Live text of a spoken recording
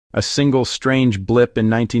A single strange blip in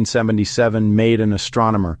 1977 made an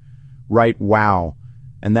astronomer write wow,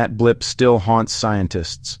 and that blip still haunts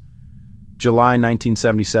scientists. July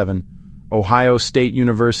 1977, Ohio State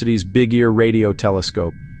University's Big Ear radio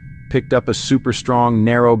telescope picked up a super strong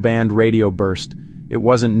narrow-band radio burst. It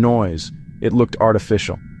wasn't noise, it looked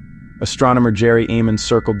artificial. Astronomer Jerry Amon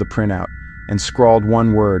circled the printout and scrawled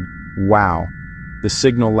one word, wow. The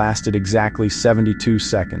signal lasted exactly 72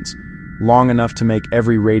 seconds, long enough to make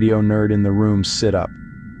every radio nerd in the room sit up.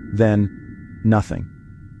 Then, nothing.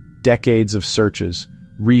 Decades of searches,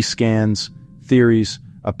 rescans, theories,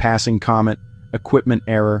 a passing comet, equipment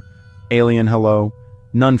error, alien hello,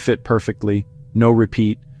 none fit perfectly, no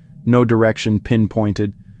repeat, no direction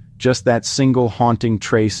pinpointed, just that single haunting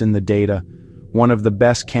trace in the data, one of the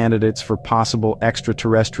best candidates for possible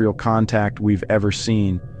extraterrestrial contact we've ever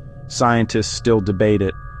seen. Scientists still debate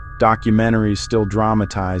it, documentaries still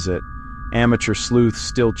dramatize it, amateur sleuths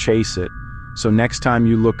still chase it. So next time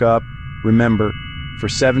you look up, remember, for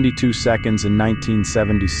 72 seconds in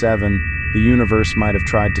 1977, the universe might have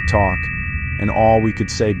tried to talk, and all we could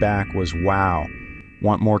say back was, wow.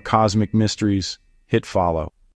 Want more cosmic mysteries? Hit follow.